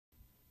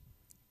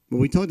Well,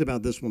 we talked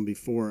about this one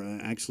before.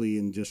 Actually,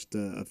 in just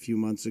a few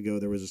months ago,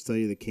 there was a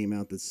study that came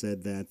out that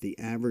said that the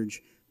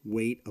average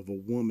weight of a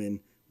woman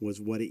was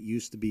what it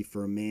used to be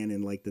for a man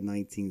in like the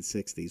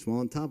 1960s. Well,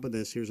 on top of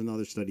this, here's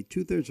another study.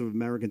 2/3 of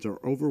Americans are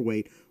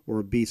overweight or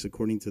obese,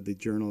 according to the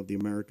Journal of the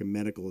American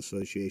Medical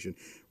Association.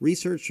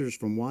 Researchers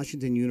from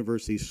Washington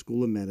University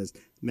School of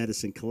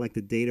Medicine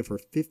collected data for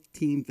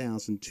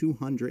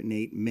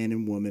 15,208 men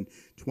and women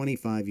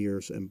 25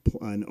 years and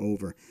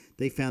over.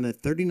 They found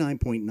that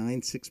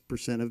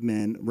 39.96% of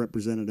men,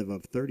 representative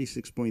of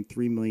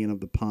 36.3 million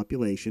of the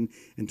population,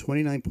 and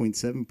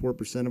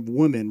 29.74% of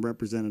women,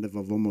 representative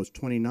of almost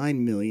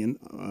 29 million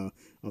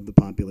of the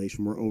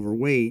population, were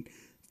overweight.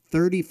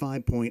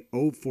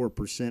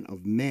 35.04%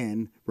 of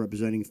men,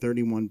 representing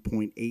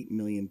 31.8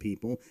 million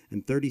people,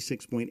 and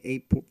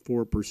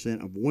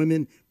 36.84% of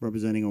women,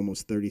 representing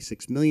almost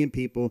 36 million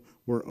people,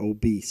 were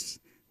obese.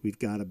 We've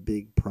got a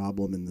big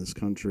problem in this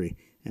country,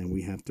 and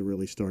we have to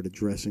really start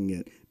addressing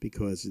it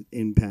because it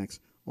impacts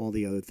all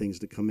the other things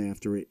that come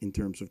after it in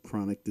terms of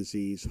chronic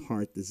disease,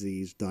 heart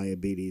disease,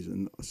 diabetes,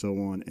 and so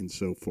on and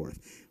so forth.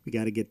 We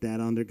got to get that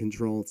under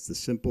control. It's the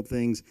simple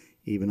things.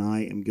 Even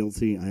I am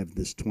guilty. I have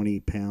this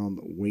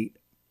 20-pound weight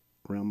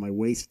around my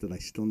waist that I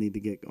still need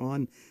to get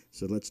on,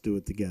 so let's do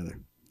it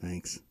together.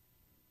 Thanks.